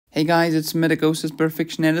Hey guys, it's Medicosis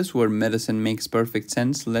Perfectionalis, where medicine makes perfect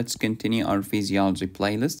sense. Let's continue our physiology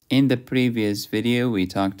playlist. In the previous video, we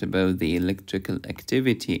talked about the electrical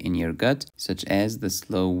activity in your gut, such as the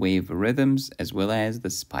slow wave rhythms as well as the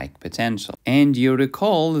spike potential. And you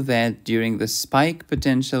recall that during the spike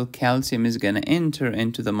potential, calcium is going to enter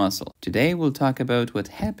into the muscle. Today, we'll talk about what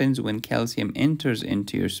happens when calcium enters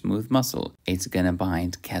into your smooth muscle. It's going to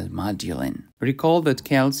bind calmodulin. Recall that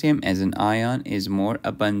calcium as an ion is more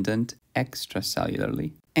abundant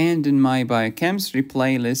extracellularly. And in my biochemistry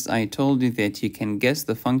playlist, I told you that you can guess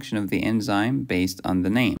the function of the enzyme based on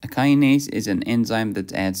the name. A kinase is an enzyme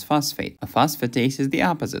that adds phosphate. A phosphatase is the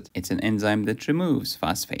opposite. It's an enzyme that removes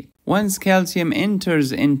phosphate. Once calcium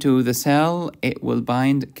enters into the cell, it will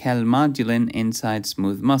bind calmodulin inside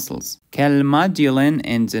smooth muscles. Calmodulin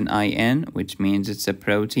ends in IN, which means it's a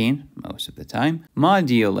protein most of the time.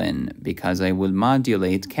 Modulin, because I will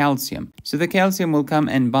modulate calcium. So the calcium will come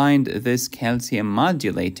and bind this calcium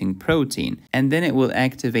modulating protein, and then it will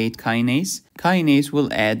activate kinase. Kinase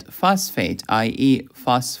will add phosphate, i.e.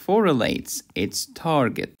 phosphorylates its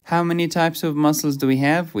target. How many types of muscles do we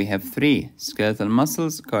have? We have 3: skeletal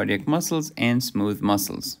muscles, cardiac muscles, and smooth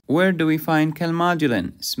muscles. Where do we find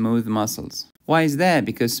calmodulin? Smooth muscles. Why is that?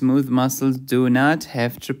 Because smooth muscles do not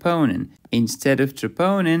have troponin. Instead of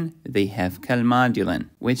troponin, they have calmodulin,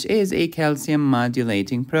 which is a calcium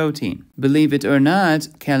modulating protein. Believe it or not,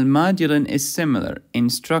 calmodulin is similar in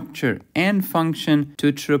structure and function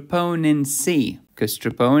to troponin C, because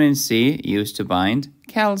troponin C used to bind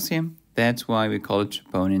calcium. That's why we call it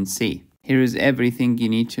troponin C. Here is everything you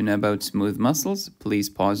need to know about smooth muscles. Please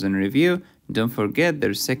pause and review. Don't forget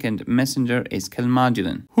their second messenger is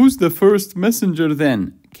calmodulin. Who's the first messenger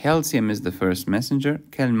then? Calcium is the first messenger.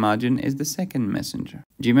 Calmodulin is the second messenger.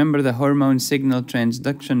 Do you remember the hormone signal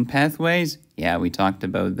transduction pathways? Yeah, we talked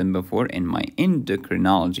about them before in my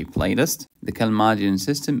endocrinology playlist. The calmodulin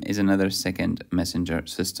system is another second messenger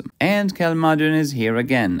system. And calmodulin is here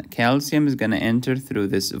again. Calcium is going to enter through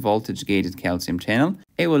this voltage-gated calcium channel.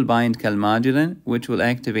 It will bind calmodulin, which will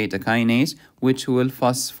activate a kinase, which will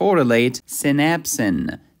phosphorylate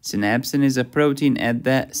synapsin. Synapsin is a protein at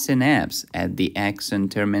the synapse, at the axon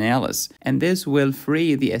terminalis, and this will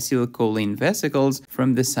free the acetylcholine vesicles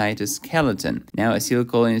from the cytoskeleton. Now,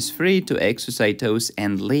 acetylcholine is free to exocytose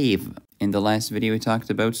and leave. In the last video, we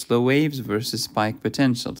talked about slow waves versus spike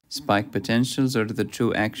potentials. Spike potentials are the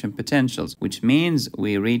true action potentials, which means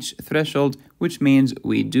we reach threshold, which means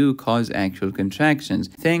we do cause actual contractions,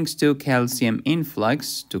 thanks to calcium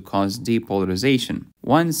influx to cause depolarization.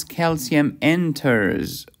 Once calcium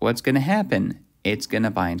enters, what's going to happen? It's going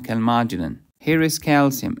to bind calmodulin. Here is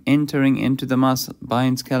calcium entering into the muscle,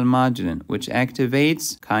 binds calmodulin, which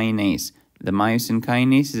activates kinase. The myosin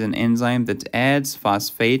kinase is an enzyme that adds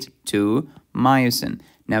phosphate to myosin.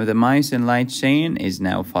 Now, the myosin light chain is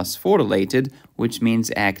now phosphorylated, which means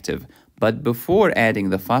active. But before adding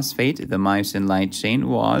the phosphate, the myosin light chain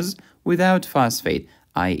was without phosphate,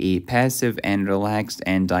 i.e. passive and relaxed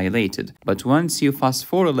and dilated. But once you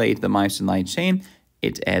phosphorylate the myosin light chain,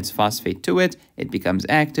 it adds phosphate to it, it becomes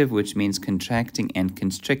active, which means contracting and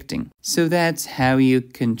constricting. So that's how you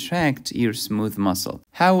contract your smooth muscle.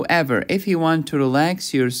 However, if you want to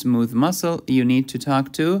relax your smooth muscle, you need to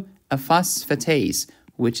talk to a phosphatase,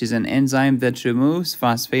 which is an enzyme that removes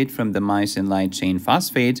phosphate from the myosin light chain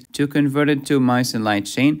phosphate to convert it to myosin light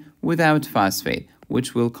chain without phosphate,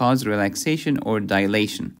 which will cause relaxation or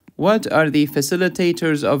dilation. What are the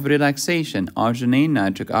facilitators of relaxation? Arginine,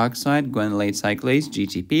 nitric oxide, guanylate cyclase,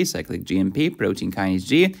 GTP, cyclic GMP, protein kinase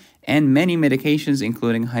G, and many medications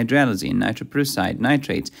including hydralazine, nitroprusside,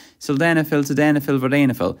 nitrates, sildenafil, sildenafil,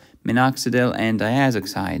 vardenafil, minoxidil, and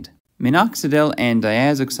diazoxide. Minoxidil and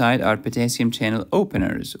diazoxide are potassium channel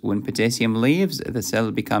openers. When potassium leaves, the cell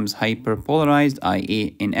becomes hyperpolarized,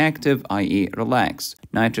 i.e. inactive, i.e. relaxed.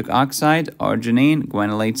 Nitric oxide, arginine,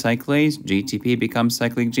 guanylate cyclase, GTP becomes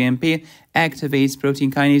cyclic GMP, activates protein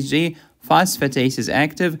kinase G, phosphatase is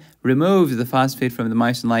active, removes the phosphate from the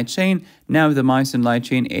myosin light chain. Now the myosin light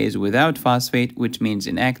chain is without phosphate, which means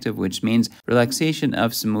inactive, which means relaxation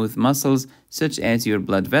of smooth muscles, such as your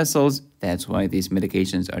blood vessels. That's why these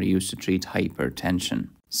medications are used to treat hypertension.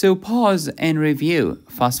 So pause and review.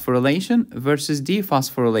 Phosphorylation versus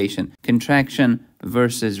dephosphorylation. Contraction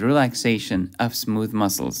versus relaxation of smooth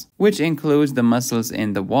muscles, which includes the muscles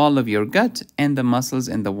in the wall of your gut and the muscles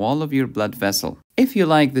in the wall of your blood vessel. If you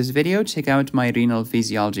like this video, check out my renal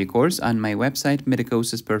physiology course on my website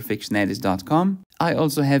medicosisperfectionalis.com. I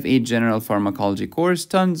also have a general pharmacology course,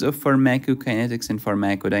 tons of pharmacokinetics and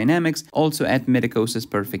pharmacodynamics, also at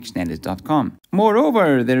medicosisperfectionalis.com.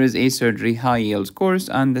 Moreover, there is a surgery high yield course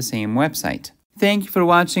on the same website. Thank you for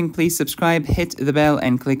watching. Please subscribe, hit the bell,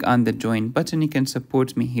 and click on the join button. You can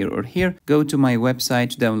support me here or here. Go to my website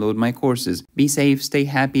to download my courses. Be safe, stay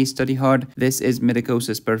happy, study hard. This is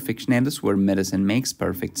Medicosis Perfectionalis, where medicine makes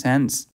perfect sense.